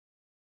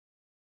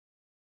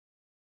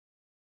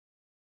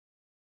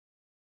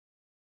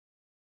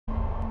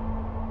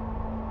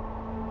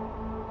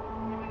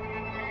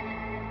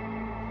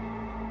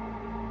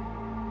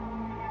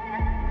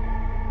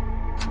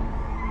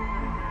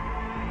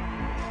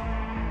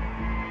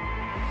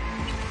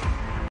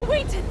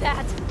We did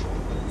that!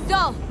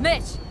 So,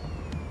 Mitch!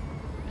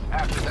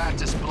 After that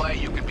display,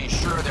 you can be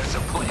sure there's a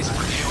place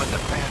for you in the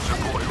Panzer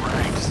Boy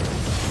ranks.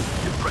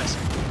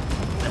 Impressive.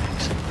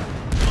 Thanks.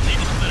 We'll need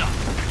to split up.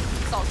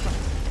 Salt's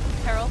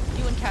right. Carol,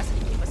 you and Cassidy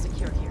keep us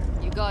secure here.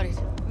 You got it.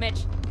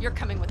 Mitch, you're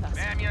coming with us.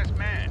 Ma'am, yes,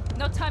 ma'am.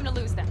 No time to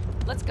lose then.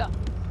 Let's go.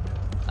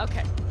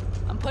 Okay.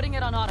 I'm putting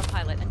it on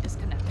autopilot and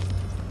disconnecting.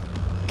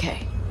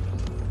 Okay.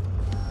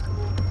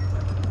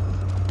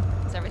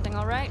 Is everything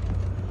all right?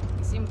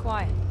 You seem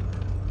quiet.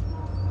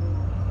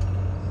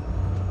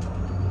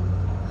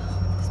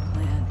 This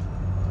plan.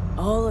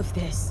 All of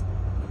this.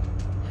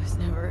 It was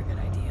never a good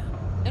idea.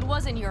 It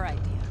wasn't your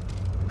idea.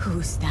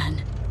 Whose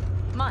then?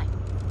 Mine.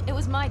 It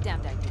was my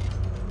damned idea.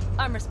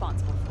 I'm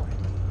responsible for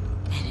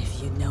it. And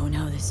if you'd known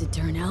how this would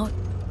turn out?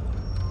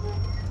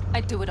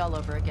 I'd do it all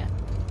over again.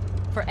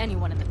 For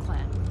anyone in the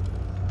clan.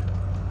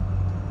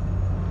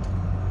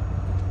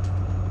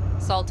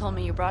 Saul told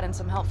me you brought in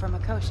some help from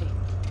Mikoshi.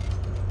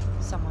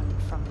 Someone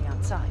from the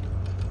outside.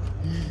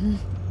 Mm-hmm.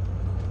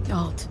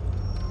 Alt.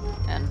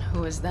 And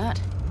who is that?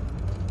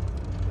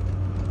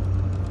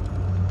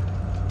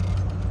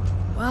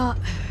 Well,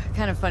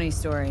 kind of funny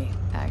story,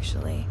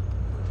 actually.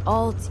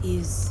 Alt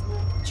is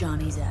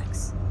Johnny's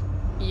ex.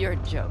 You're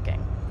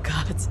joking.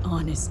 God's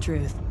honest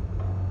truth.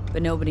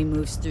 But nobody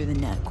moves through the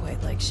net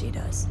quite like she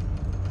does.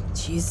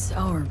 She's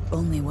our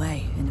only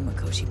way into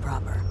Mikoshi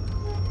proper.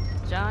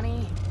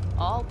 Johnny,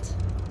 Alt,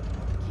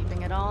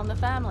 keeping it all in the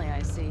family,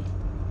 I see.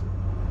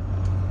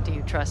 Do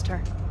you trust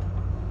her?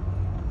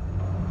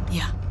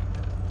 Yeah.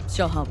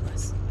 She'll help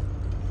us.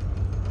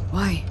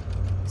 Why?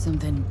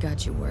 Something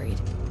got you worried?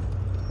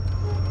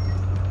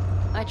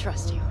 I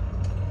trust you.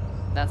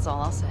 That's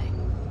all I'll say.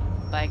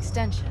 By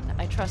extension,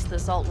 I trust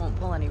this Alt won't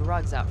pull any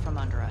rugs out from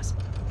under us.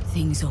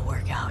 Things will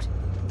work out.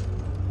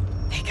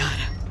 They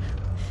gotta.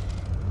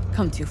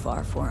 Come too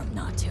far for him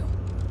not to.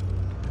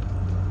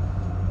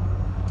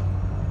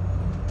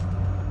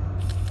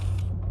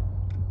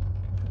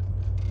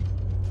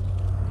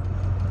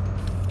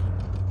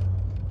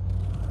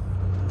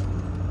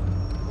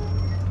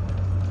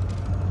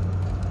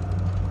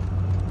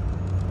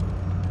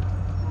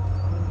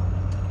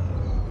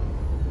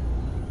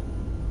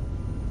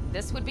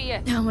 This would be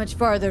it. How much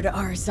farther to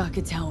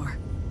Arasaka Tower?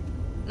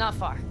 Not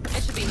far.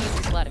 It should be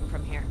easy sledding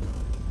from here.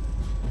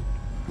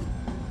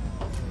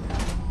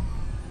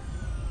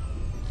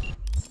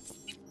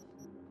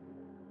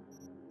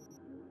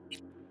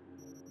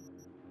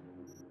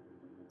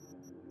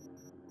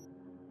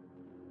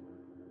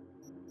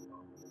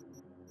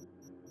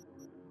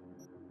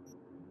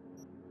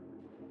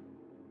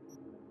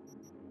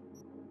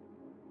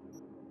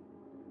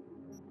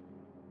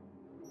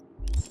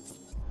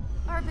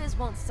 Our biz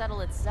won't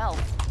settle itself.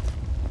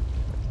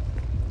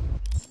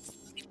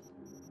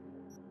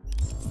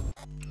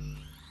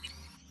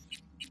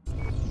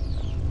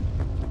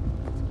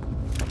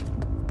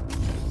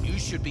 You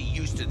should be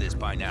used to this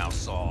by now,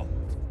 Saul.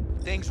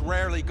 Things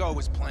rarely go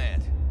as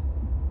planned.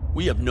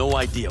 We have no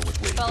idea what's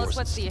waiting for Fellas, us.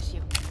 what's the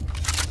issue?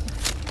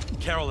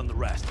 Carol and the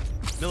rest.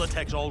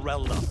 Militech's all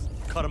riled up.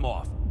 Cut them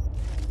off.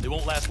 They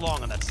won't last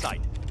long on that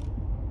site.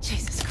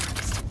 Jesus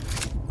Christ.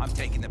 I'm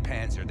taking the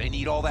Panzer. They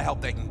need all the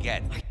help they can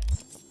get.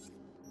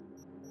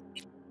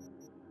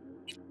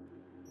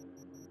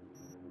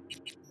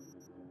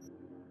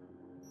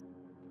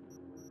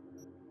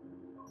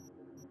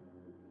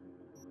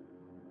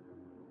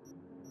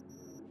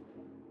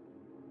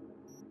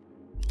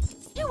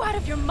 You out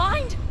of your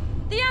mind?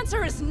 The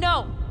answer is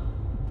no.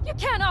 You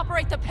can't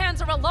operate the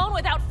Panzer alone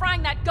without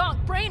frying that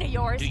gonk brain of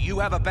yours. Do you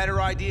have a better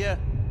idea?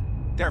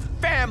 They're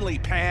family,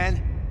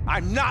 Pan.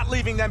 I'm not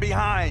leaving them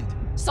behind.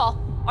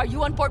 Saul, are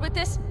you on board with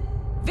this?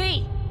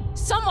 V,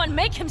 someone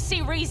make him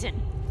see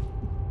reason.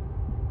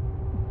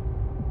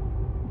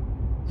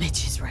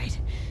 Mitch is right.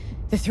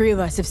 The three of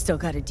us have still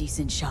got a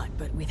decent shot,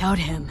 but without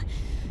him,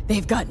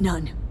 they've got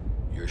none.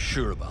 You're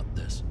sure about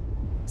this?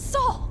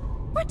 Saul,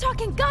 we're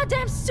talking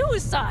goddamn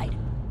suicide.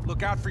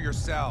 Look out for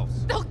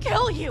yourselves. They'll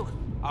kill you.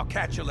 I'll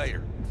catch you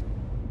later.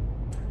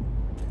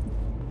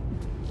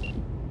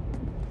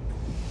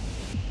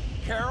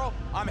 Carol,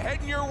 I'm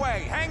heading your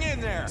way. Hang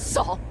in there.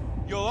 Saul,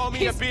 You'll owe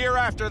me a beer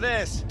after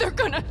this. they're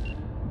gonna...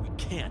 We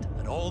can't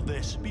let all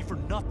this be for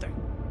nothing.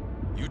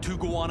 You two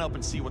go on up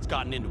and see what's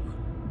gotten into her.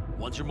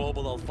 Once you're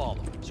mobile, I'll follow.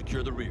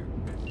 Secure the rear.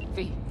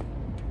 V,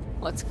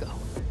 let's go.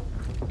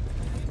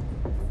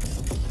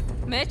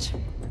 Mitch,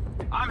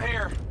 I'm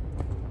here.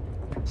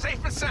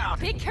 Safe and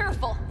sound. be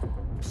careful.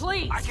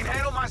 Please. I can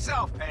handle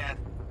myself, Pan.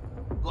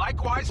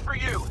 Likewise for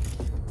you.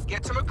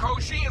 Get to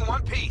Mikoshi in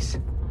one piece.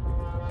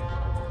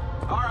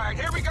 All right,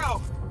 here we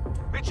go.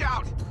 Mitch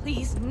out.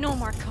 Please, no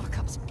more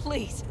cock-ups,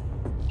 please.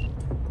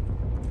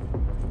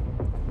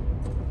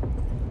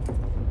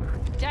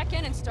 Jack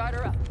in and start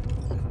her up.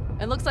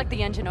 It looks like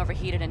the engine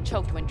overheated and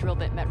choked when drill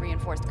bit met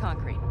reinforced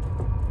concrete.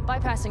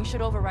 Bypassing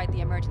should override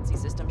the emergency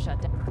system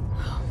shutdown.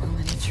 Oh,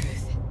 moment of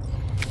truth.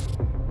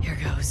 Here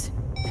goes.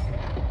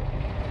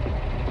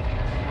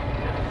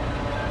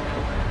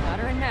 Got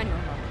her in manual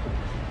mode.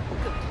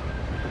 Good.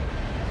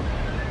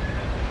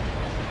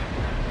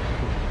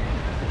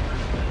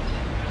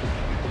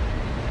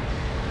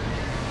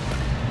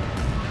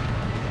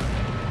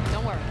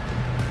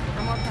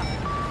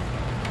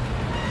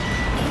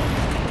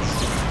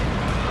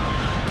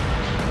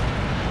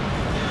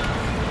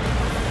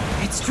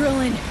 It's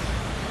drilling.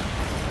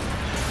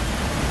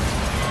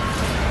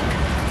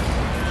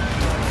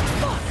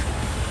 Fuck!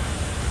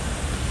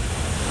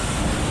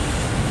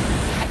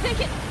 I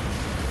think it...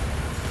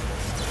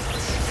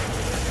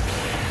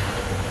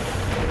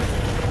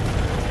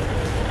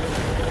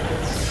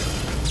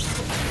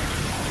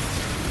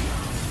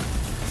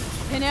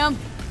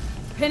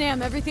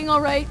 Panam, everything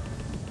all right?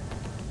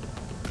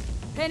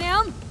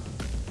 Panam?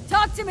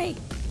 Talk to me!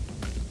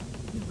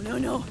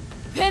 No.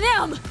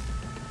 Panam!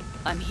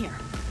 I'm here.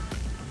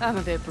 I'm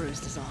a bit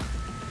bruised is all.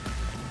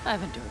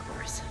 I've endured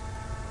worse.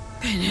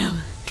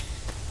 Panam.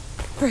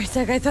 For a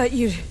sec, I thought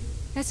you'd...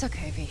 It's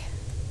okay, V.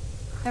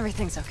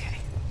 Everything's okay.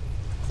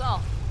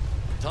 Saul,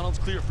 Tunnel's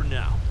clear for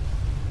now.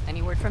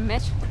 any word from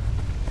Mitch?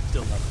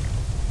 Still nothing.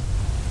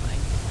 Might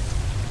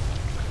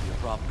be a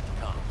problem with the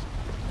comms.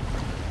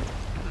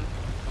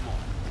 Come on.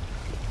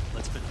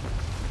 Let's finish.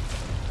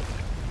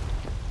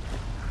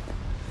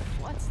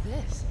 What's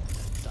this?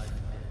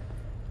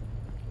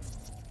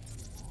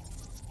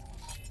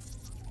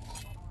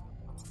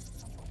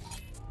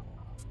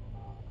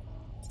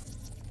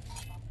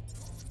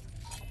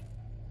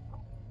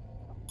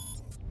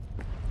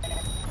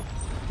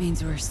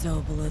 Means we're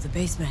still below the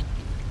basement.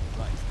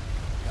 Right.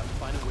 We have to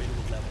find a way to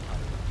a level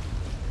higher.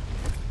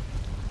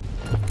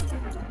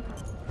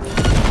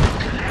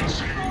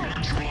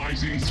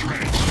 Neutralizing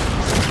threat.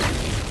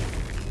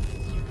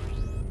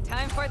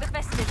 Time for the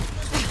festivities.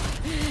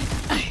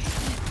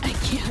 I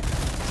can't.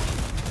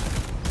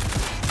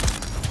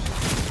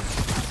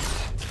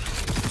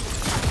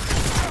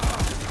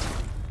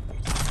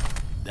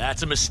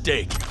 That's a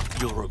mistake.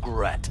 You'll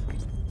regret.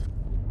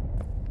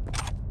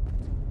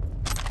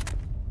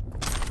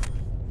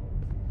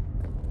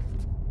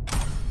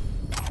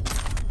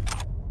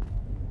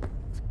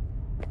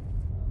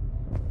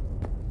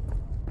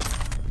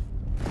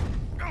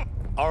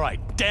 All right,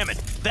 damn it.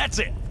 That's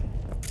it.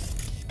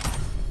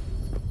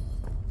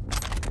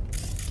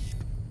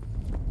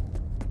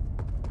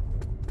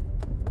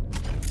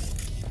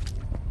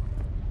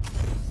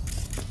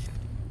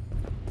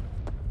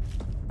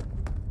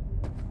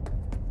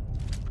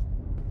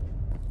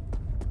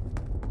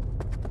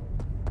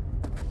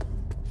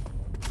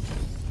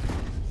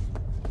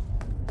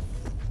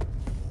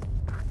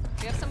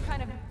 We have some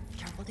kind of...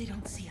 Careful they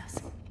don't see us.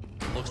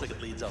 Looks like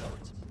it leads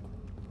upwards.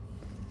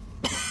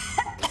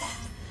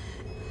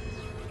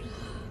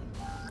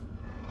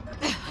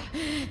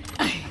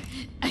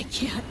 I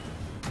can't.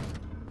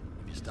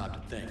 If you stop to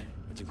think,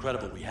 it's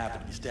incredible we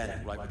happen to be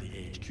standing right where the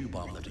AHQ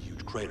bomb left a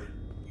huge crater.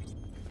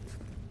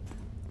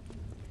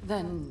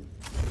 Then...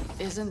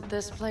 isn't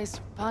this place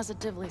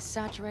positively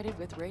saturated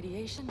with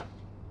radiation?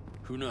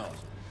 Who knows?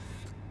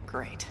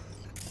 Great.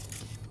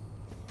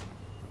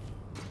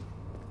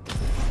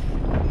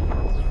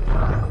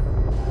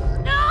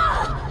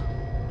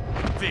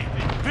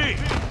 V!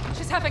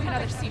 She's having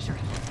another seizure.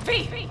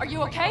 V, are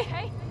you okay?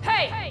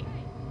 Hey!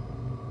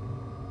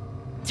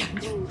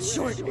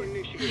 Short.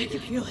 I can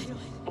feel it.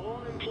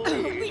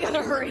 We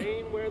gotta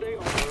hurry.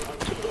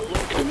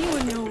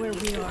 Anyone know where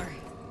we are?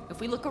 If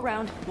we look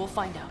around, we'll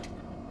find out.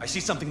 I see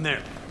something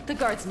there. The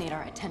guards need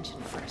our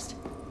attention first.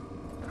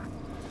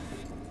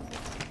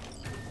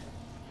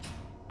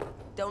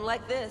 Don't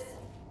like this.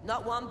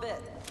 Not one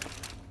bit.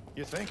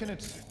 You thinking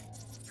it's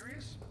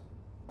serious?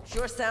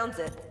 Sure sounds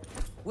it.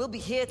 We'll be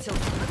here till...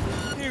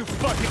 You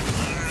fucking...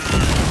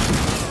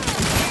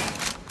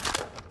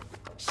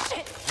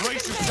 Shit!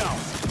 Brace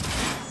yourself!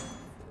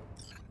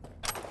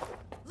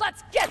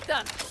 Let's get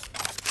them!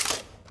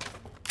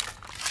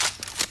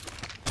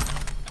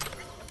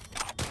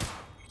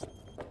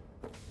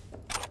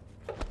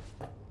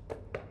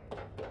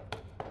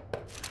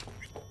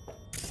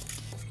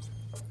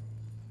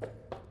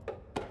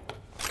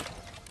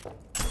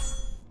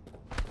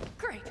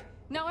 Great.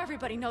 Now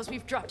everybody knows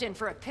we've dropped in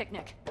for a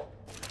picnic.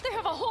 They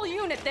have a whole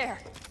unit there.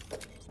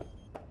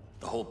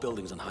 The whole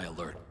building's on high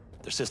alert.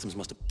 Their systems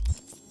must have...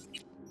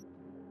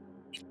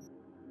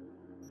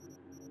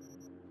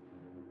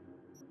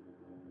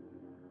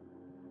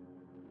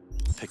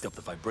 picked up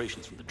the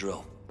vibrations from the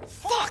drill.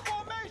 Fuck!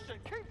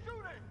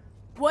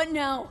 What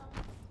now?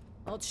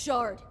 Alt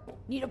Shard.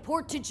 Need a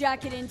port to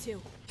jack it into.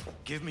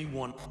 Give me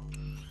one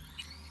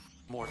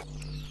more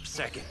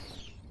second.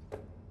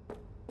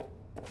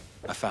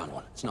 I found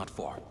one. It's not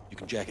far. You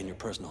can jack in your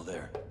personal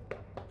there.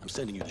 I'm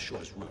sending you the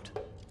shortest route.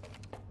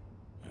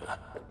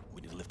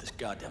 We need to lift this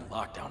goddamn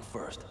lockdown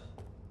first.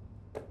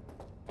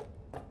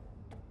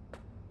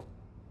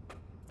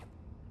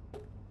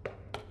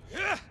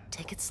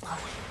 Take it slowly.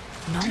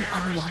 No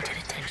unwanted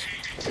attention.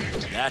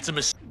 That's a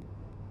mistake.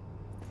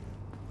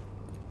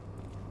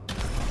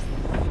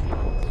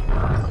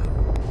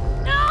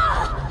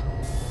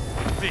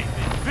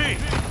 V!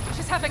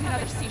 She's having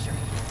another seizure.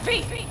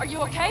 V, are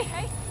you okay?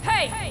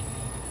 Hey!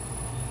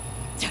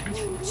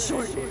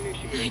 Short.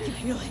 I can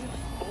feel it.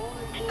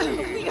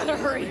 We gotta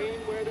hurry.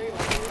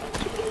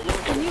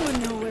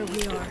 Anyone know where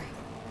we are?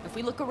 If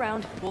we look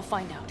around, we'll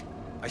find out.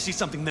 I see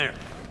something there.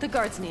 The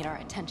guards need our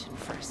attention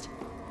first.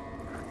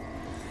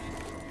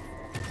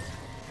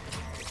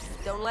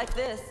 Don't like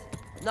this.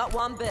 Not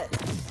one bit.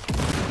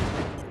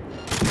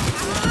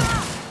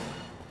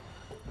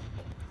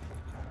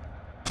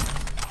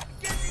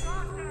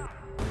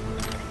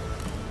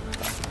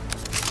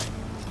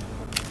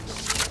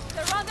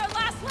 They're on their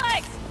last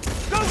legs!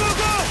 Go, go,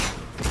 go!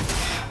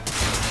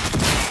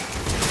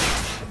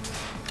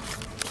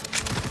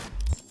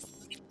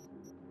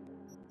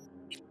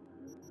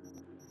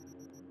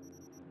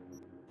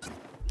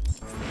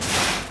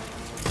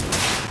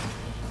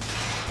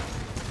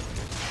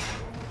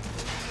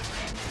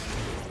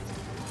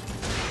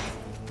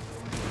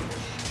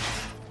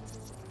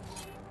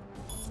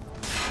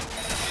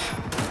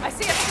 I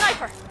see a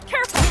sniper!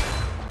 Careful!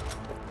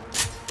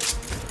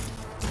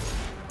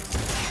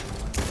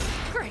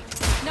 Great.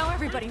 Now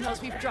everybody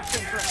knows we've dropped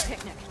in for a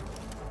picnic.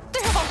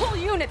 They have a whole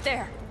unit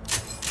there!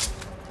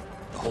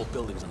 The whole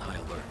building's on high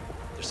alert.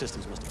 Their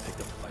systems must have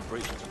picked up the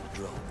vibrations from the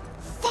drill.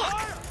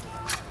 Fuck!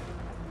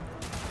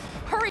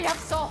 Hurry up,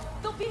 Saul!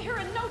 They'll be here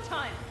in no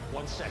time!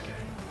 1 second.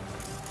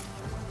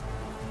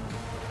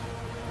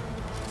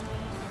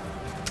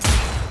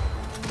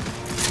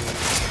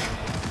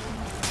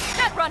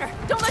 Netrunner!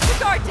 Don't let your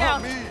guard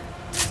down! Me!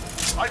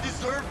 I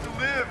deserve to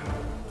live!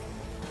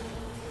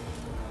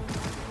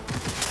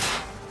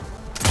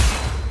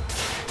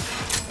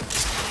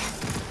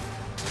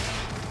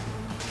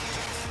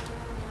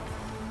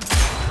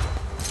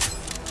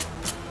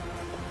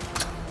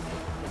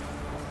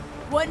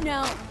 What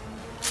now?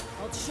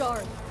 Old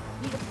Shard.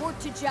 Need a port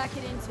to jack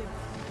it into.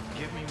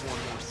 Give me 1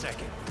 more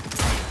second.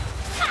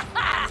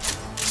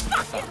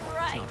 Fucking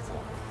right! Not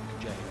far.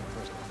 Jay,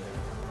 first was there.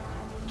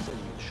 I'm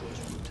sending you the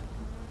shortest route.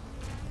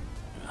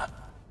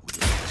 We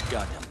get this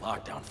goddamn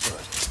lockdown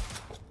first.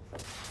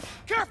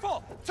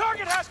 Careful!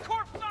 Target has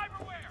corpse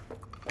cyberware!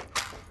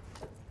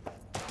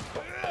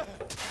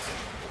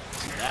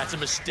 That's a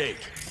mistake.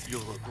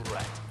 You'll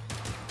regret.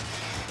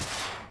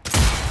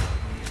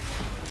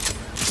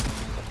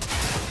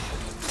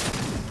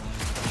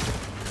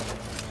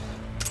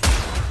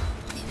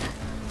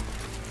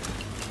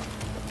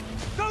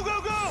 Go,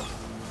 go, go!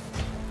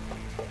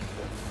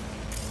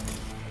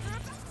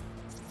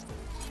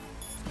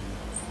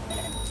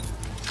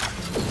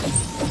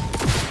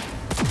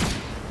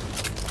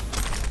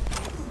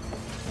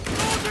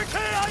 Soldier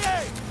KIA!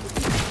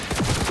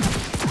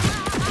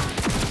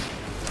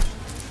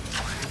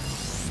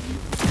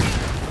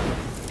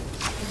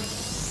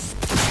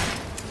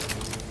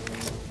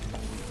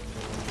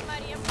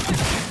 Mighty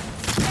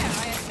impressive. There,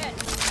 I admit.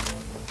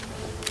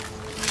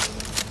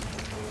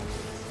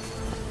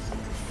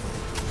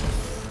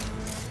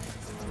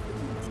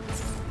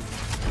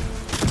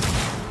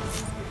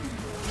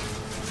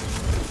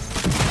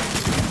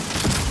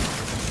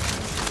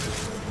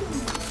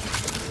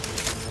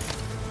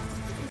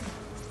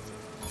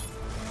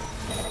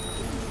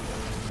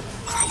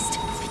 Christ,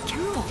 be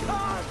careful.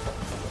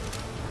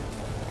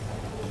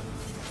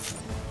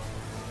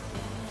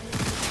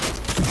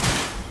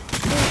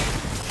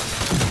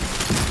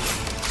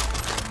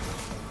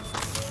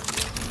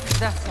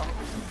 That's all.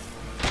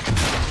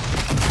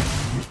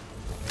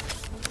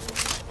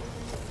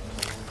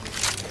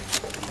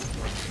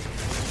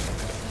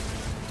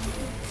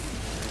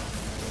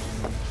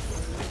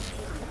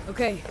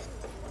 Okay.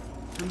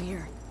 I'm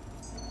here.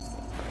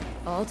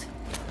 Alt?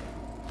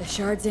 The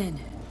shard's in.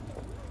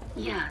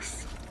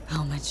 Yes,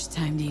 How much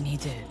time do you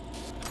need to...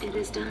 it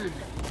is done.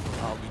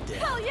 I'll be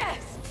damned. Hell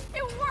yes!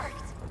 It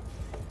worked!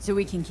 So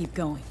we can keep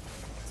going.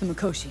 To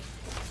Mikoshi.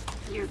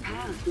 Your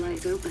path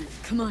lies open.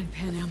 Come on,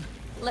 Panam.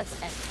 Let's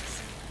end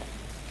this.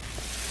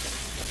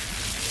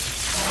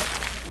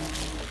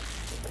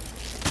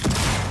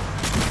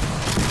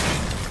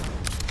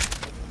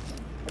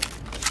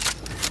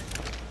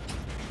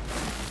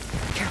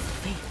 Careful,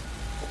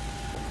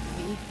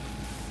 V. Me?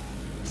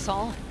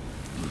 Saul?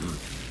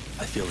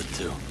 I feel it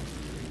too.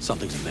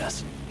 Something's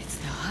amiss. It's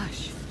the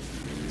hush.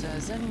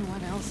 Does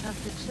anyone else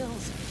have the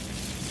chills?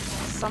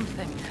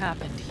 Something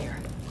happened here.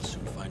 We'll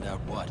soon find out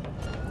what.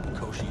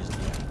 Koshi is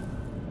near.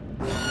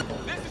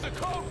 This is a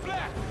code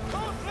black!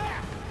 Code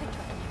black!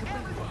 They tried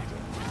to make a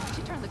break.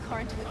 She turned the car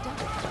into a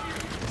desert.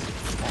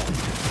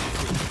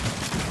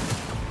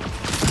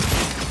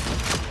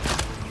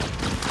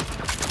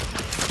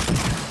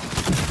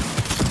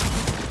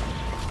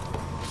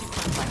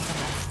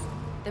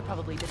 They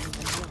probably didn't even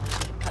realize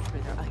we had cut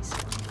through their ice.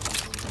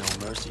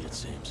 No mercy, it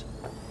seems.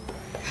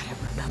 Gotta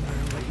remember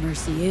what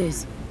mercy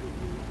is.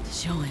 To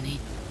show any.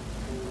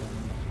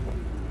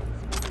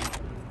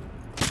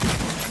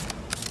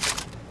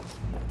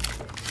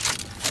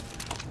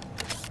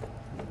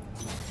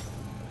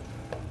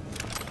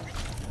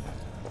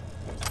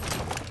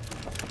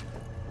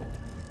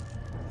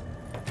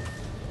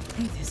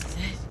 I think this is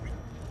it.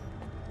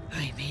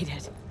 I made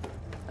it.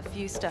 A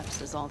few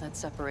steps is all that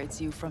separates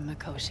you from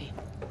Mikoshi.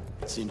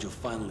 It seems you'll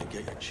finally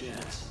get your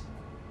chance.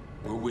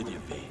 We're with you,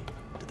 V.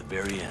 To the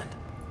very end.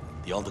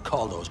 The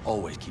Aldecaldos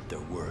always keep their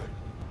word.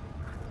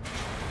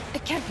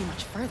 It can't be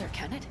much further,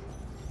 can it?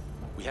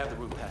 We have the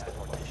route past the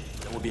partition.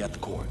 Then we'll be at the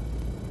court.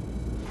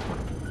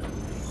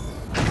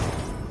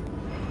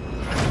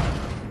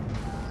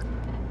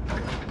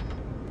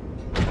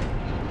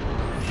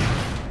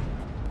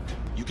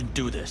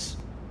 do this.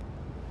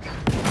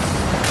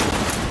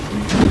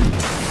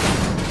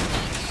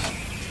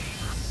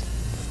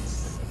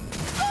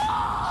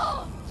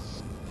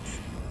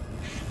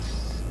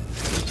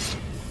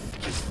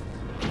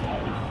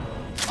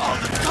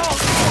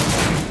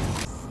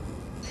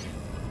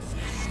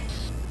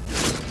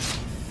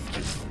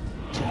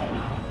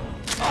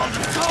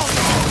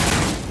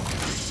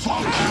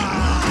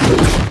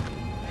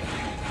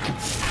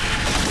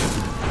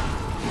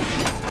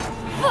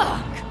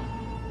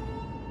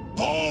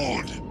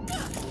 Bold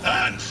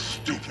and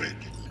stupid.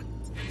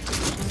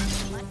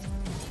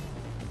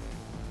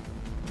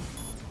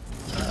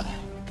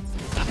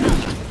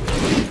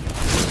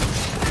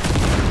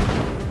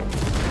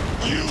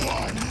 You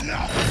are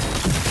nothing.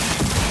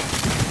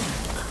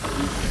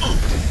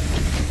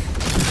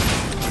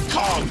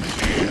 Come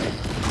here.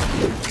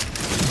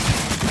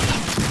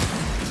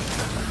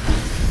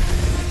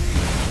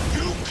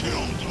 You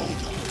killed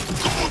Oda.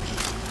 Good.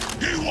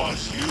 He was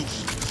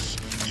useless.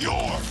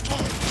 Your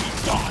turn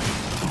to die.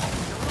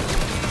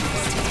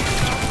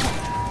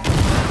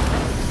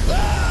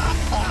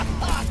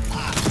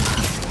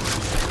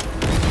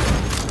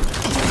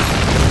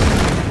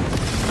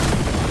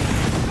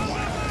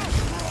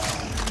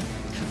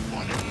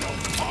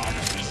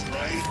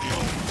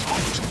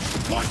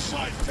 Once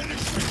I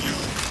finish with you,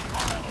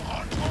 I'll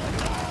hunt her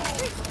down!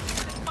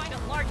 Find a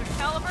larger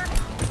caliber?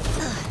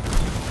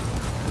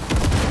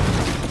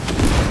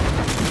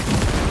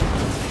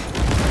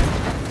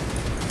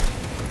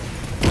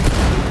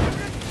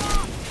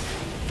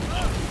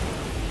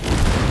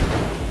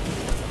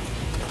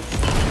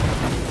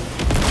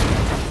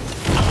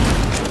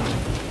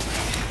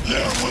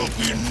 There will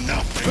be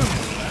nothing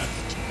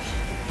left.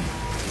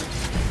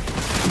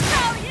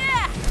 Oh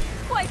yeah!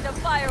 Quite the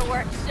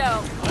fireworks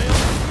show.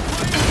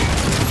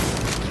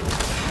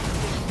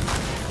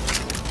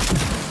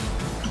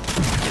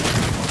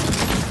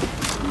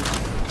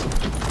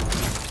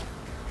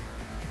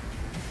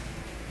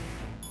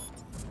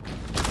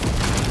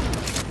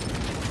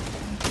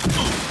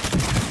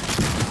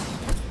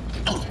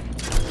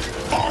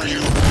 Are you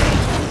built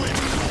to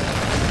endure?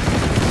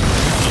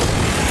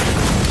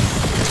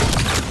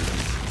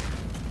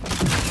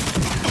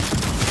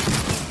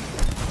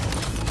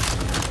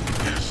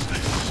 Is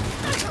this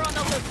You're on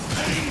the loose.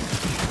 pain?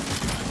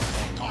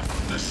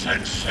 Forgotten the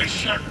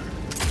sensation?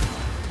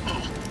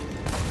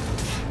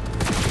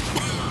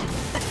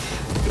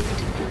 The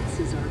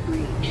defenses are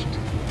breached.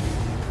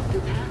 The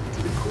path to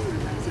the core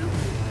lies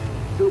open,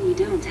 but we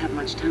don't have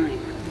much time.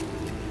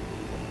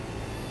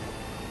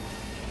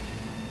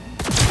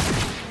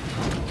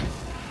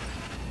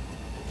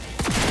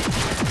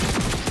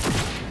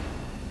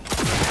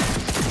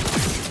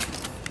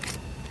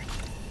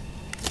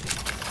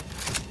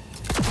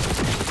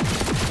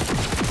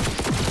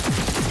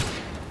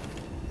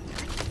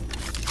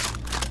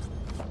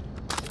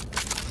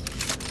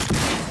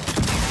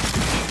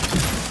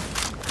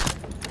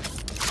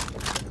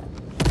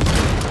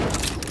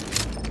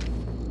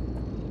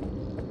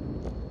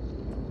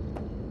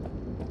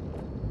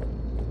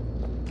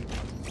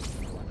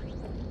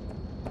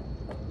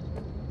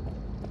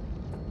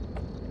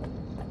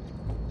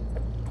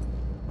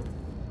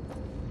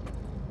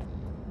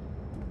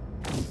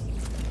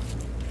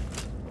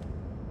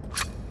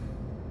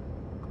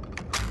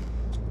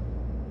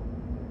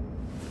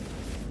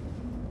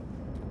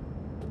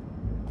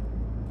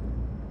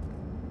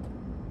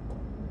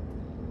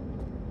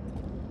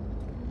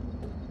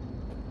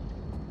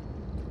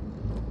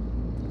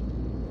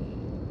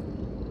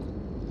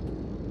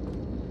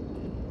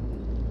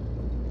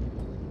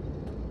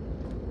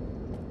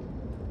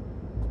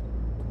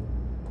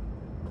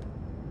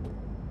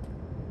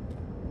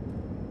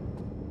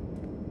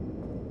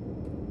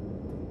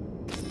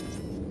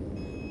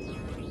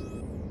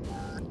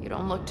 You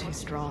don't look too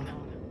strong.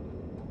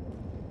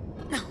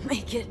 I'll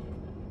make it.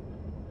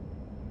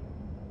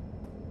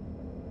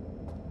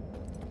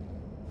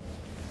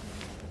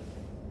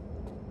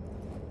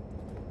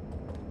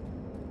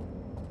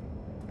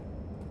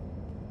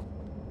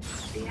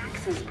 The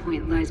access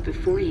point lies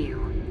before you.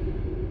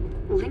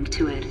 Link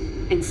to it,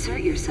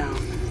 insert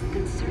yourself,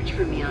 then search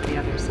for me on the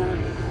other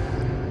side.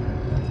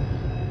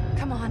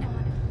 Come on,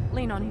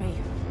 lean on me.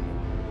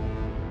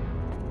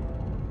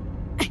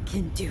 I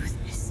can do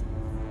this.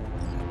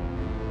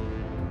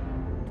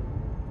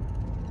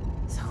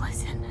 So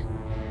listen.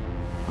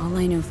 All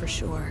I know for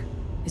sure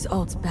is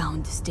Alt's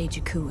bound to stage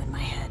a coup in my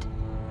head.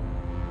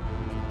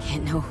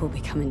 Can't know who'll be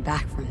coming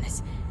back from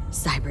this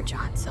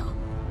Cyberjohn, so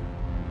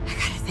I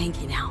gotta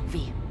thank you now.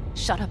 V,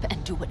 shut up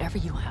and do whatever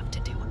you have to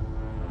do.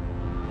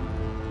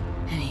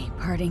 Any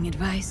parting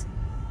advice?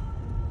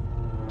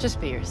 Just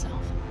be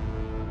yourself.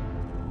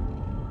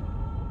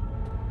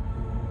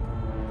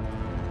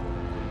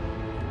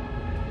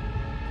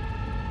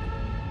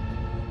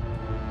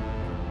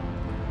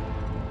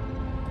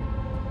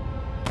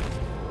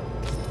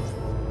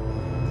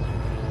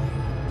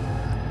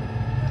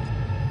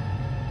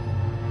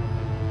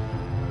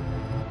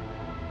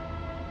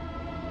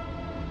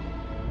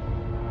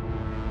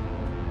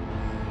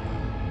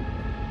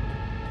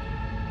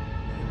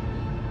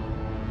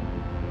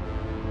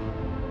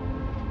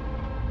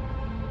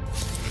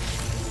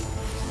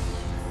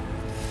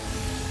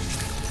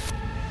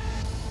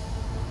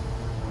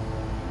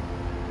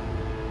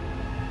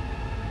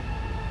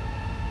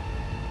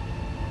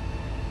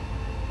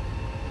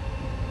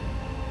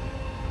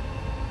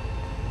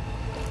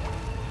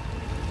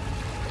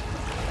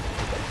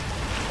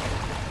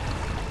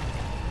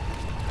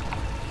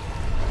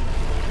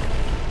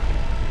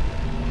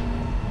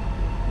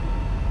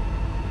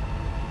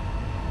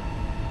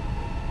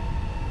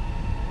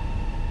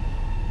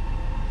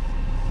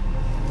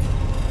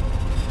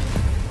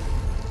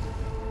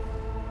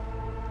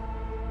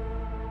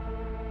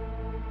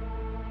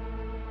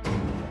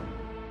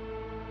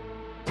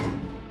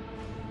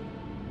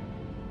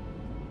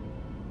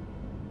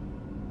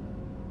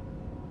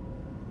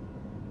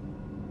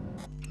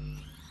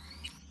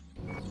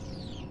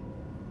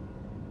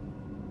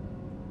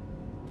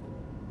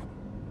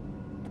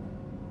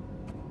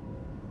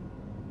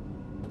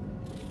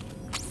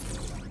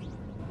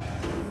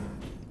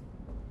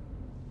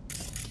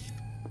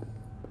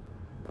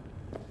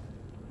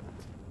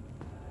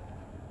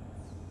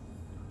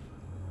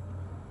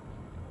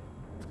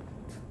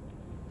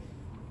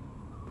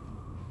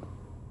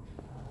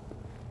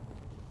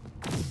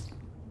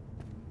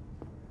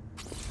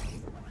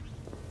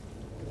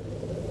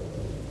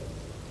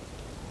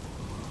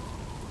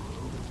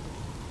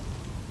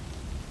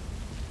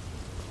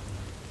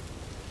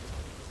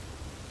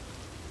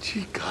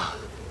 Chica.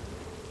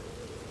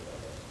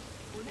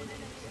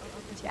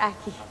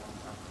 Jackie.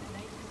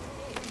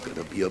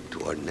 Gonna be up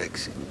to our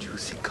necks in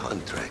juicy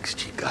contracts,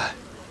 Chica.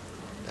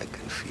 I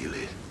can feel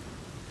it.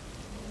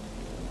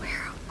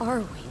 Where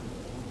are we?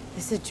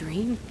 Is this a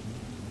dream?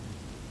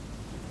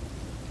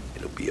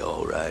 It'll be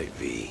all right,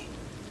 V.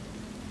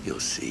 You'll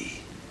see.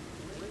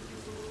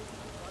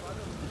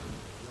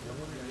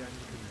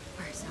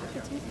 Where's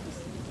Opportunity?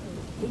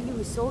 Hit you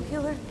a soul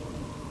killer?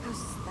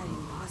 How's that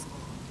impossible?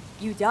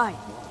 You died.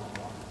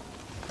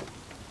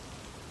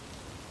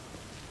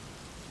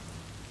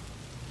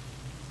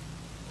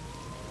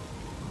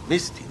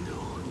 Misty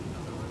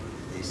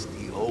knew.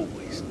 Misty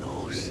always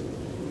knows.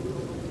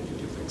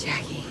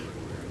 Jackie.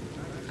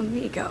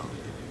 Amigo.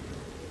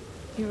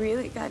 You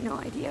really got no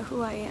idea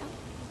who I am.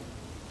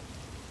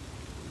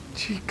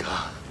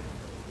 Chica.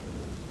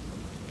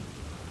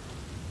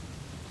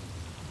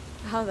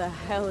 How the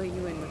hell are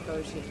you in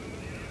Mikoshi?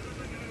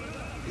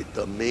 Hit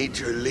the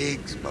major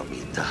leagues,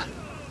 mamita.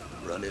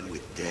 Running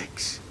with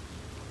Dex.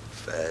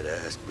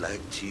 Fat-ass black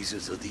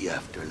cheeses of the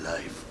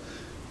afterlife.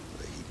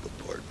 A heap of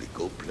partly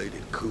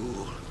gold-plated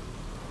cool.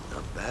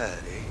 Not bad,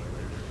 eh?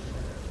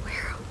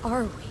 Where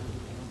are we?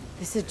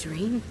 This a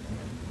dream?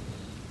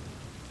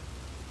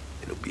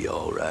 It'll be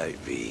all right,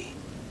 V.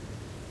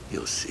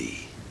 You'll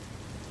see.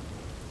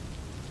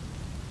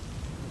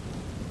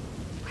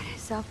 What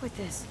is up with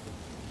this?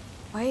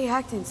 Why are you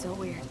acting so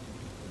weird?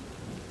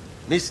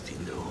 Misty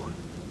knew.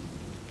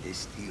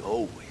 Misty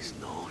always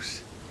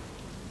knows.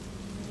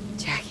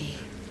 Jackie.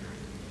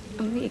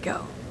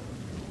 Amigo.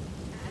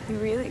 You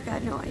really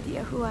got no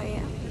idea who I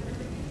am.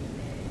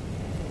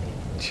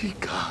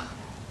 Chica.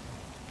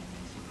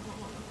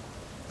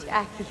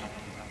 Jackie.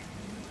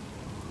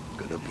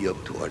 Gonna be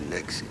up to our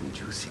necks in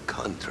juicy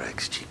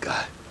contracts,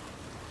 Chica.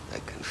 I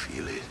can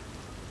feel it.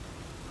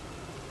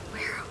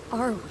 Where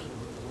are we?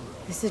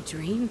 This a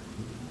dream?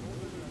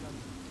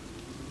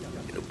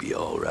 It'll be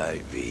all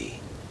right, V.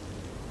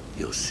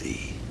 You'll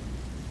see.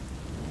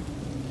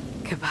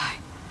 Goodbye.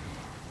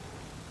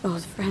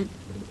 Old friend.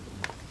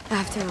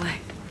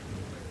 Afterlife.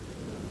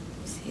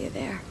 See you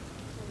there.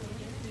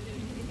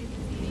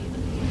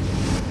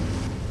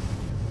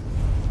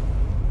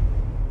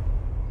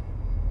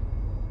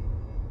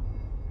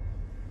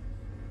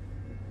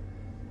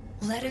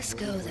 Let us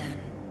go then,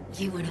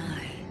 you and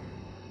I.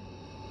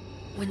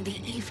 When the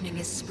evening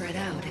is spread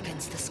out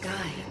against the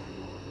sky,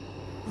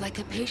 like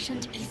a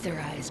patient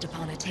etherized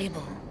upon a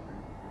table.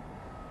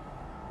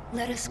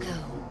 Let us go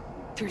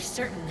through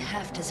certain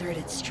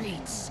half-deserted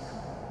streets,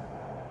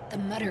 the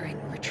muttering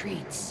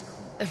retreats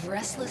of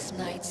restless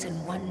nights in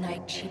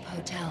one-night cheap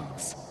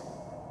hotels,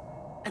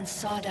 and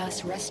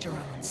sawdust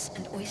restaurants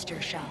and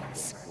oyster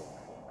shells.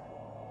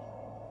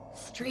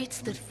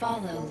 Streets that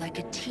follow like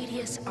a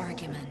tedious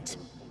argument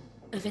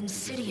of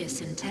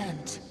insidious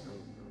intent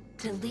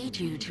to lead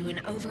you to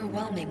an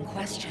overwhelming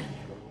question.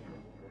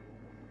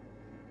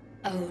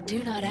 Oh,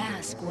 do not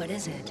ask, what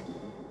is it?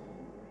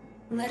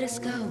 Let us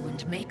go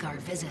and make our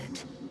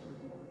visit.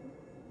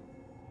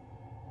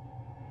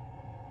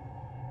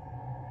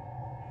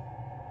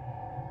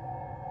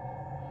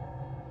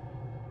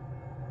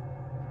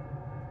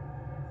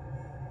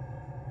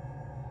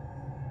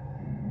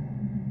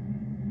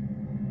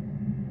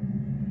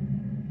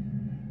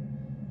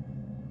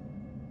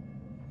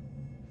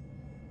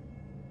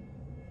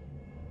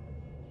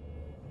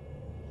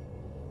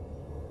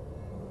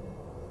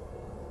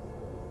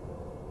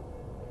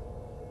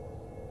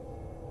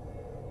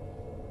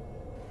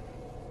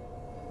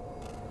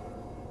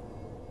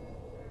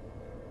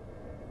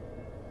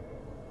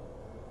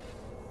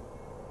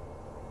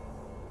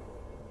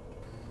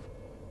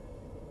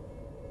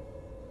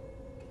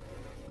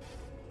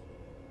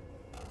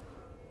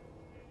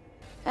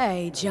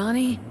 Hey,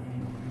 Johnny.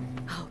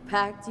 How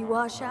packed you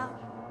wash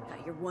out?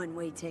 Got your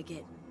one-way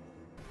ticket.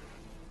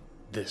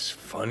 This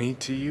funny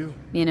to you?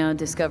 You know,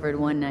 discovered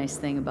one nice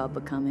thing about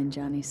becoming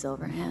Johnny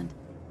Silverhand.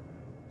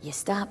 You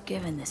stop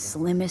giving the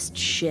slimmest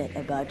shit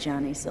about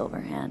Johnny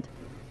Silverhand.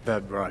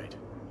 That right.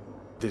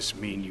 This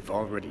mean you've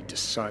already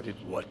decided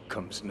what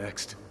comes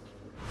next?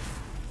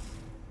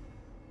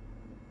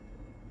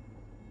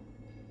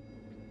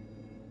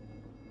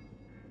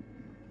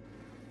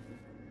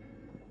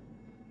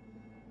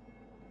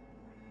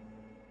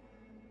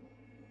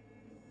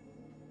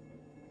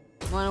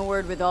 Want a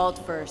word with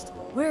Alt first.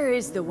 Where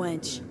is the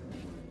wench?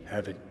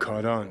 Haven't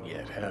caught on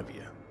yet, have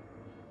you?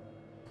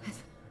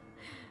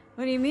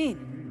 What do you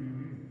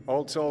mean?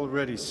 Alt's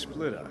already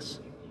split us.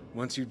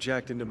 Once you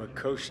jacked into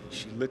Mikoshi,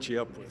 she lit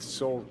you up with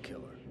Soul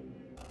Killer.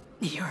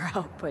 You're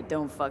out, but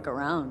don't fuck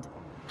around.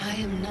 I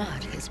am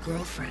not his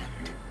girlfriend.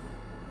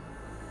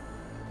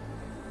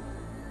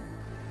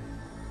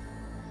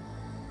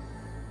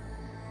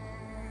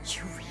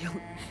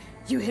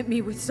 You hit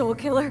me with Soul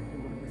Killer?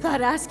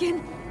 Without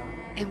asking?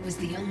 It was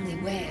the only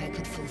way I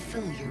could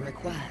fulfill your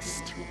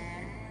request.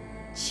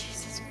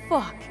 Jesus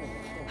fuck.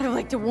 I'd have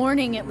liked a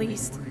warning at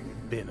least.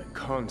 Been a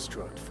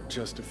construct for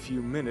just a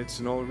few minutes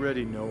and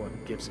already no one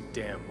gives a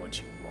damn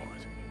what you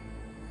want.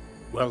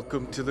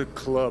 Welcome to the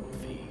club,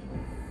 V.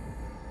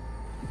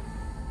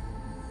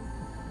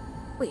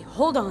 Wait,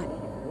 hold on.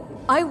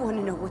 I want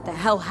to know what the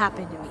hell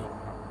happened to me.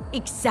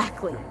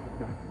 Exactly.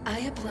 I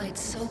applied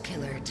Soul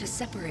Killer to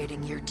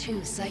separating your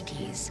two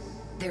psyches,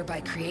 thereby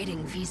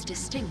creating V's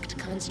distinct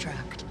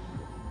construct.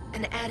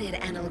 An added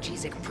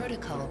analgesic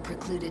protocol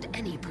precluded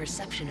any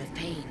perception of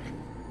pain.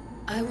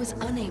 I was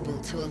unable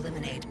to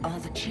eliminate all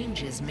the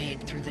changes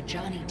made through the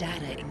Johnny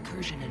data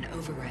incursion and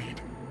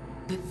override,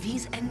 but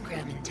V's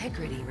engram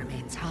integrity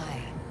remains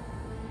high.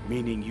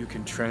 Meaning you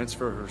can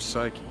transfer her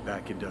psyche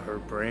back into her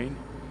brain?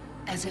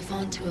 As if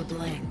onto a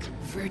blank,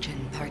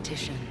 virgin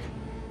partition.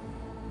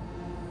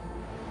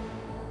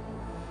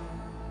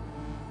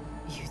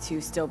 You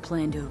two still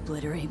plan to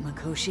obliterate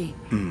Makoshi?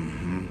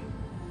 Mm-hmm.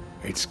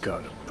 It's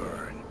gotta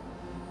burn.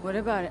 What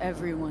about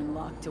everyone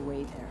locked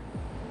away there?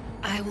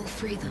 I will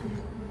free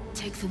them.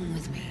 Take them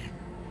with me.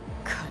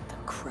 Cut the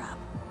crap.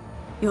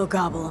 You'll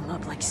gobble them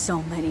up like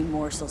so many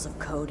morsels of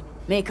code.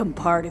 Make them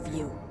part of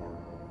you.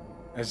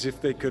 As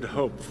if they could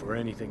hope for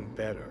anything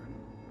better.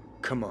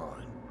 Come on.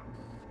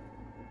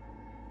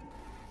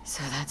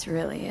 So that's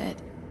really it.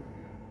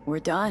 We're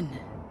done.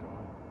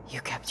 You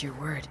kept your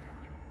word.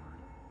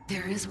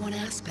 There is one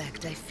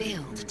aspect I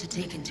failed to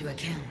take into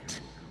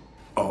account.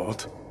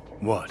 Alt?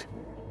 What?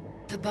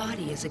 The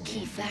body is a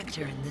key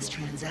factor in this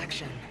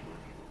transaction.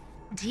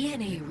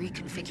 DNA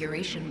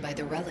reconfiguration by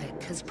the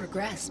relic has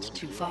progressed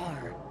too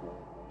far.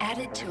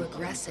 Added to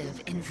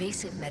aggressive,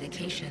 invasive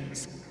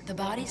medications, the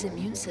body's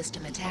immune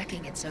system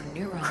attacking its own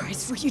neurons.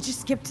 Christ, will you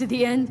just skip to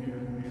the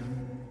end?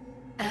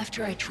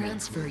 After I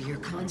transfer your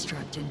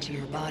construct into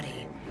your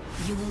body,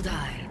 you will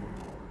die.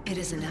 It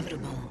is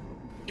inevitable.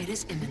 It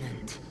is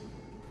imminent.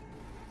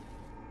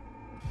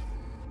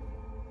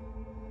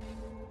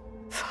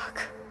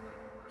 Fuck.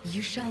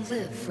 You shall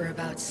live for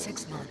about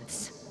 6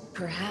 months.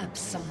 Perhaps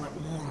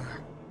somewhat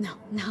more. No.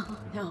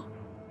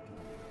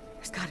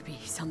 There's gotta be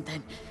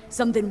something.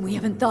 Something we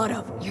haven't thought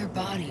of. Your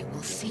body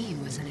will see you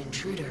as an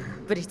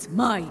intruder. But it's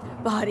my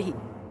body.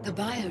 The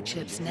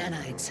biochip's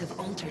nanites have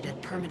altered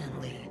it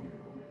permanently.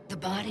 The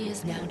body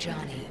is now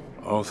Johnny.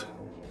 Alt,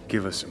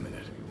 give us a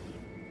minute.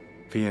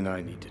 V and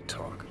I need to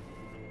talk.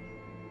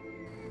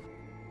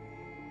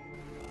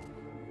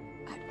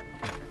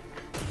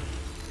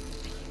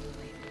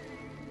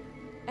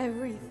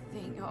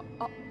 Everything.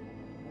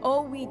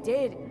 All we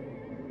did.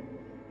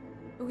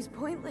 It was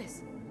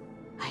pointless.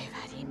 I have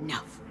had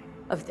enough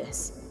of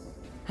this.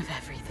 Of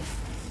everything.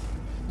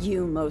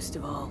 You most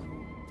of all.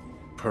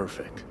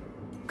 Perfect.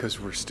 Because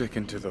we're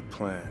sticking to the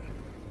plan.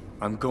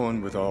 I'm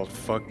going with Alt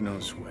fuck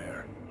knows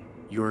where.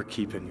 You're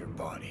keeping your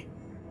body.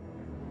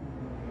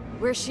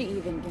 Where's she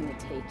even gonna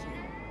take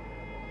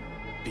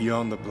you?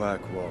 Beyond the Black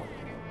Wall.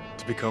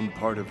 To become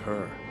part of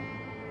her.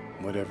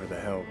 Whatever the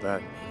hell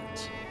that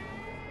means.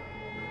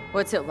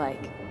 What's it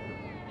like?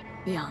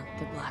 Beyond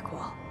the Black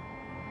Wall.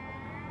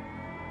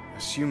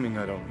 Assuming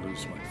I don't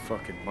lose my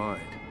fucking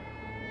mind.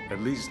 At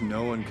least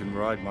no one can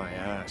ride my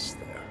ass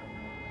there.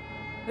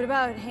 What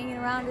about hanging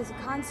around as a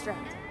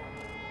construct?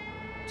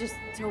 Just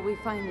till we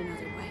find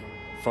another way.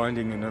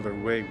 Finding another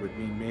way would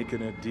mean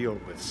making a deal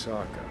with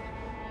Sokka.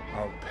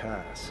 I'll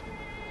pass.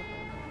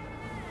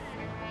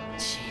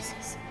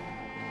 Jesus.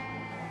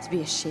 To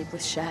be a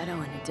shapeless shadow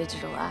in a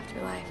digital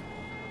afterlife.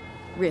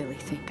 Really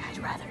think I'd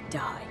rather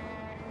die.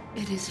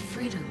 It is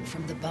freedom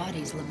from the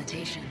body's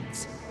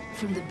limitations,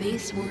 from the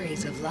base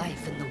worries of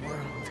life in the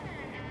world.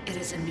 It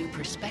is a new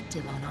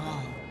perspective on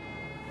all.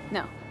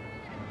 No.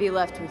 Be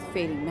left with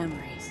fading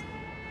memories.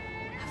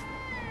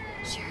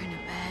 Of sharing a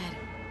bed.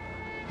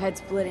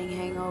 Head-splitting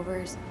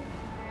hangovers.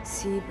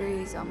 Sea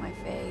breeze on my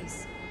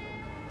face.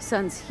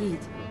 Sun's heat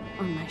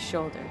on my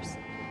shoulders.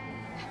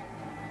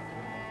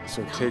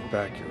 So take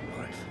back your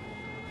life.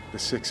 The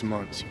 6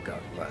 months you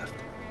got left.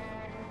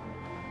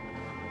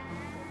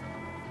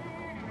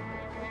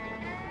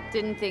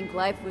 Didn't think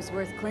life was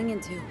worth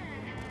clinging to.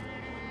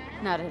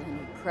 Not at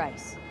any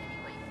price,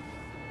 anyway.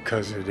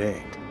 'Cause it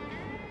ain't.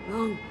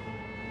 Wrong.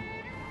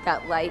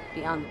 That light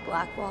beyond the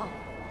Black Wall,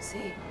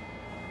 see?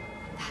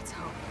 That's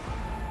hope.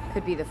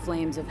 Could be the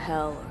flames of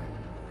hell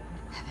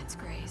or heaven's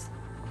grace.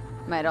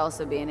 Might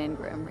also be an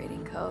engram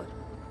reading code.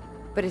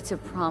 But it's a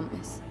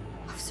promise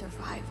of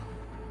survival.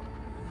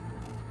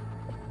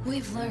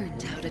 We've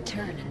learned how to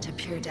turn into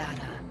pure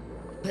data,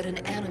 but an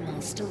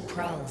animal still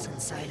crawls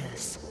inside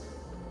us.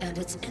 And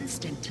its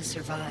instinct to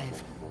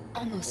survive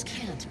almost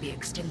can't be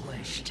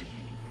extinguished.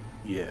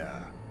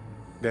 Yeah.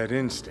 That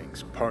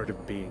instinct's part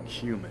of being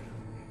human.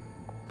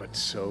 But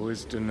so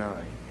is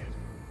denying it.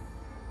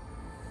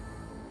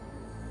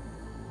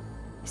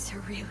 Is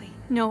there really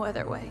no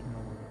other way?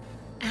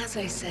 As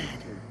I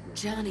said,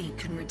 Johnny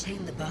can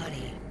retain the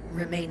body,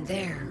 remain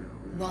there,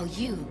 while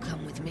you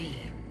come with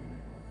me.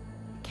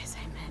 Guess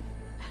I meant...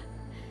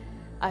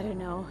 I don't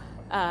know.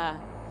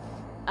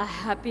 A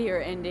happier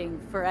ending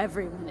for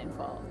everyone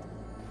involved.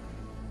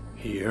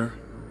 Here?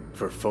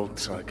 For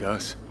folks like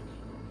us?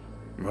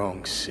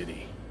 Wrong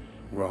city.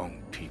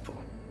 Wrong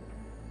people.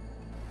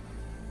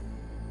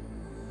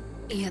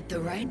 Yet the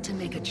right to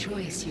make a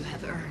choice you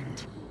have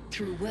earned,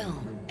 through will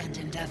and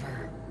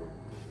endeavor.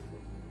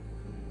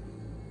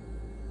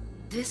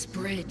 This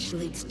bridge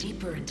leads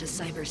deeper into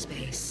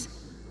cyberspace.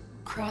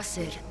 Cross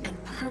it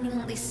and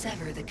permanently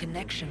sever the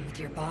connection with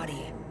your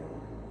body.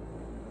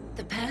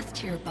 The path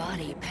to your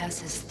body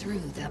passes through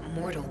that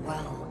mortal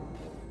well.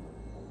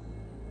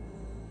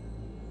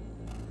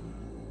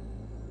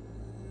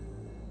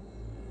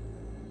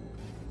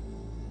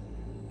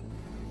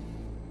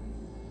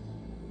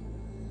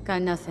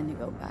 Got nothing to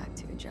go back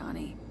to,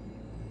 Johnny.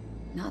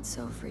 Not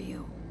so for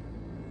you.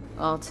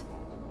 Alt,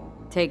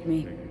 take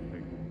me.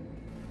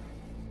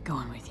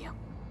 Going with you.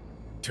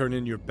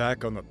 Turning your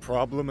back on the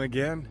problem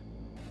again?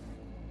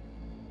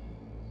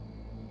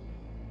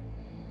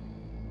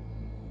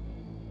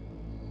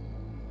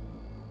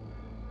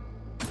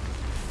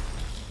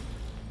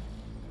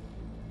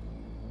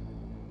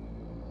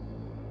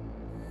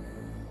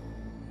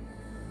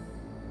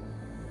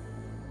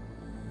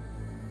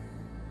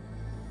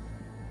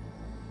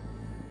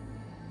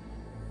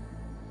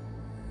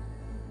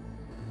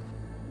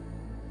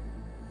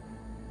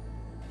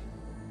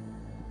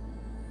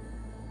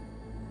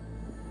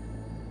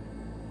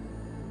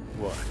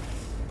 What?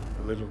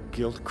 A little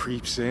guilt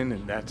creeps in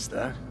and that's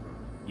that?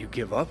 You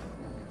give up?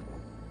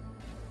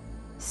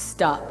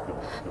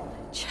 Stop.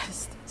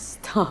 Just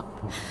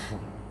stop.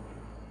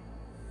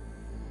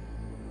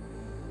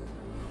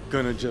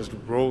 Gonna just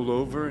roll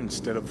over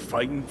instead of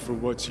fighting for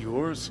what's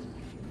yours?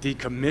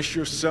 Decommiss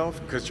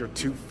yourself because you're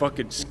too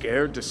fucking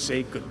scared to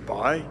say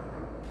goodbye?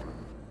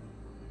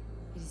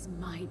 It is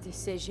my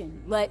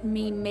decision. Let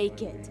me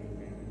make it.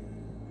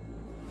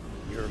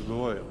 You're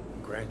loyal,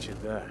 grant you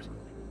that.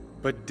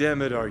 But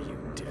damn it, are you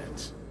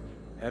dense?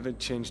 Haven't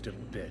changed a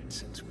bit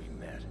since we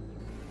met.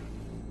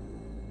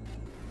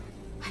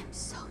 I'm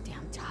so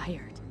damn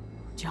tired,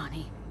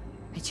 Johnny.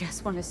 I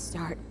just want to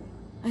start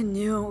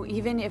anew,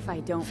 even if I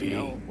don't V,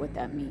 know what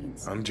that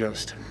means. I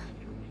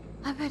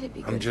bet it'd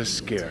be good I'm just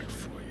for you, scared too.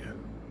 for you.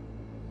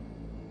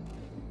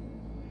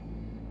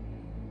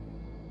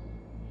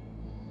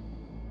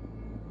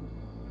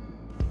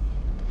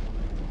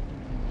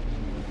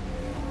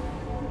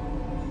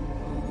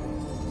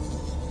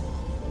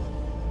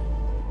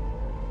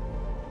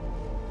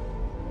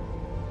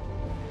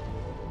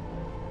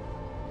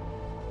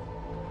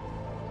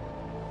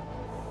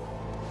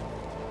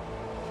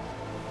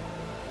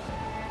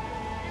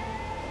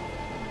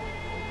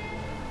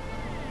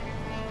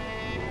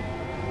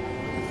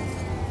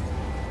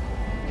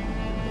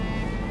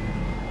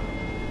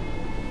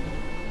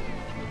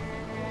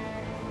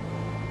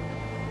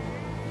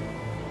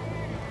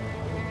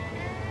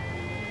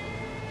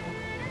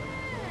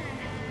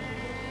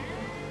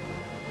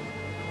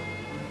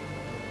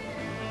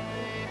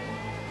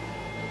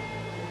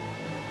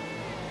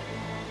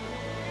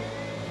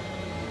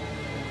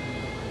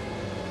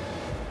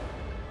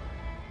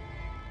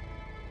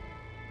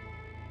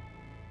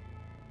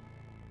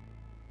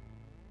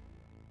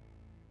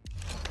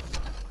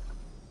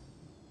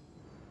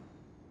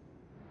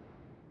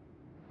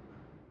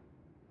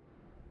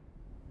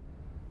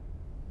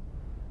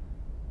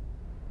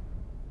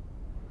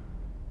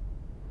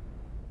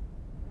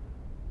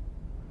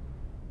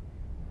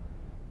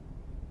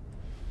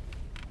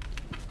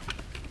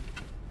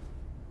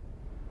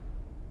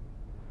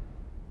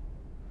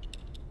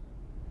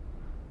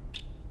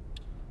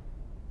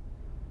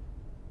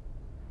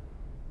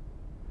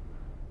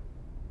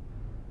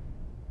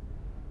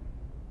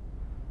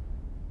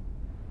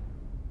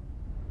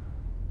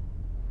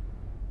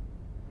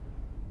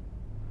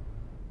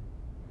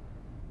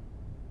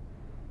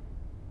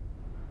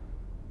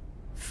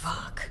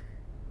 Fuck.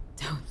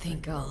 Don't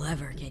think I'll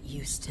ever get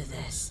used to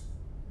this.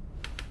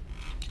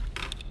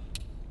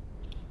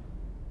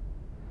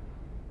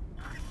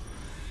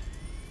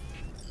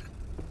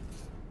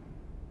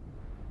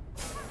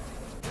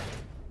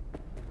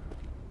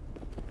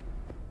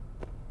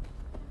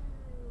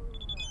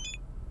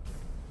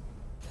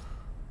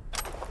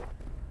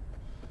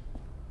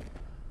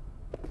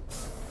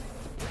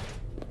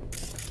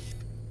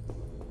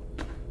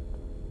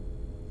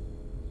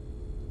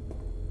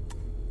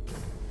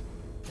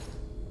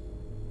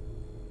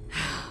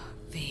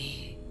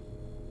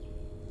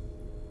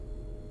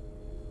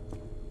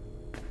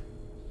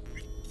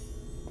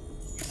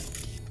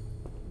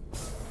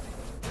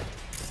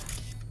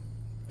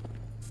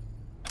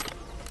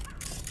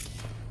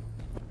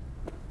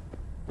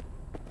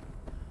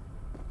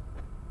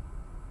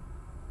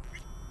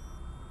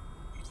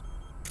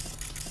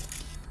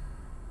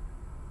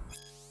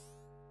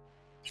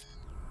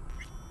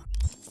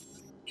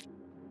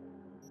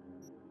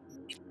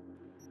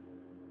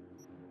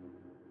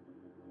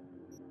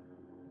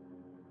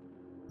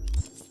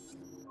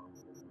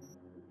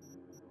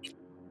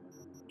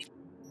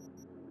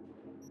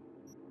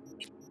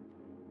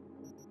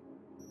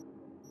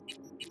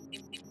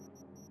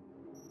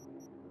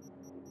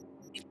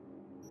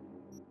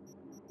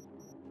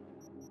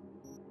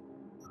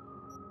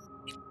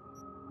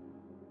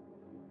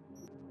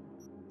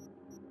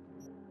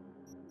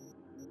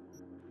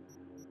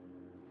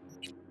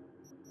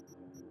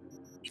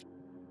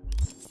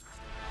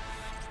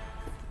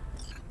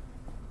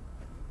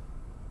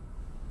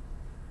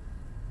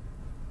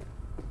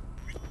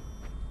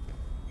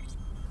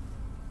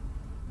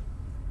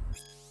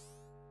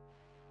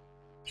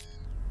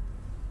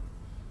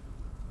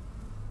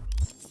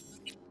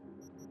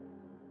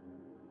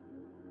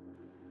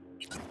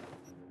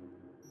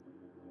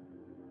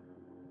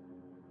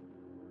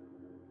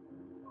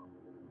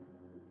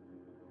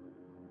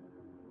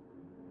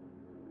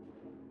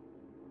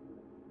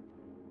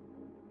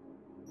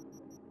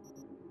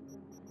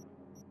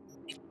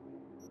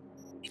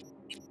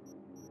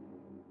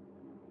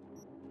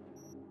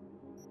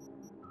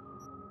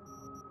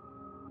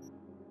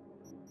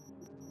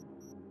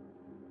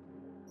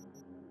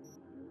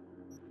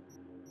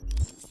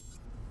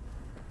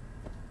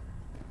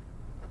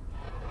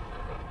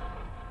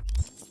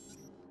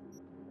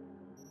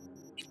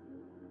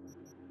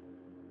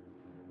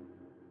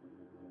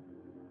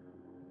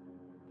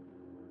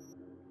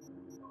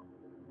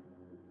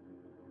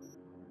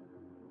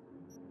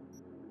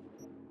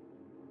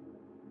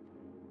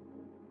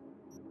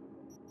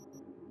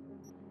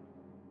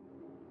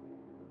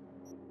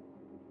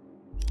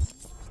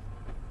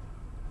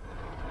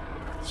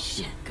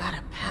 Shit,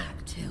 gotta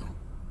pack too.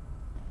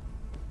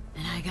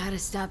 And I gotta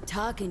stop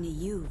talking to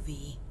you,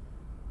 V.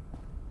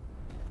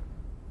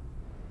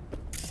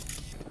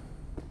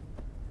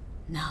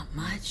 Not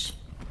much,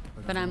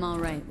 but I'm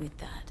alright with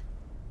that.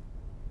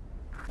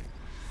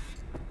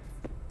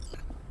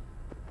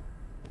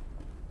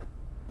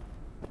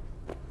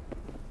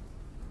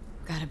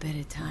 Got a bit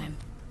of time.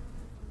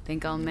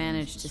 Think I'll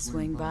manage to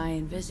swing by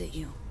and visit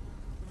you.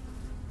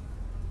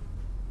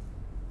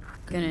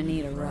 Gonna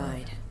need a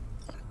ride.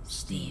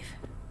 Steve.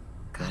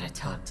 Gotta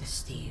talk to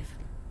Steve.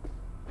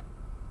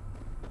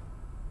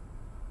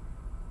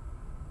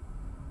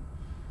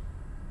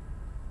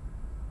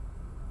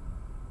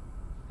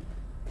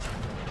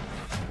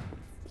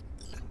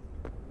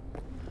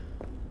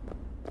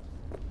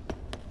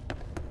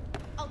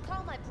 I'll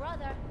call my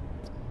brother.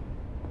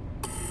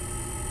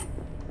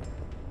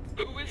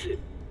 Who is it?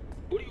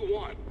 What do you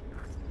want?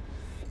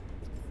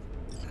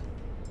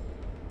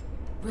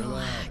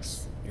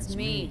 Relax. It's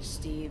me,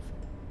 Steve.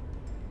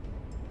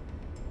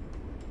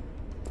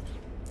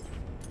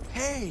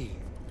 Hey!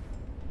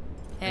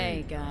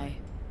 Hey, guy.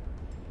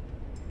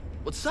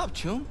 What's up,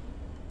 Chum?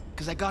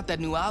 Cause I got that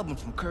new album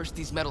from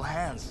Kirsty's Metal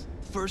Hands.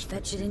 First...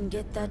 Bet you didn't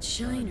get that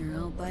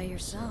shiner all by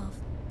yourself.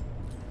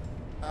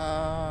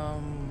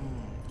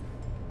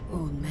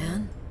 Old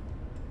man?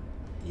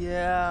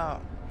 Yeah...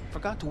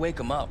 Forgot to wake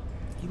him up.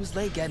 He was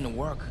late getting to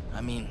work.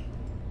 I mean,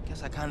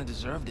 guess I kinda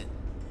deserved it.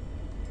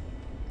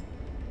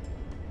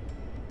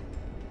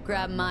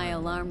 Grab my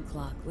alarm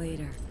clock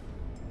later.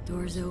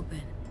 Door's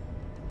open.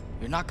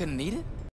 You're not gonna need it?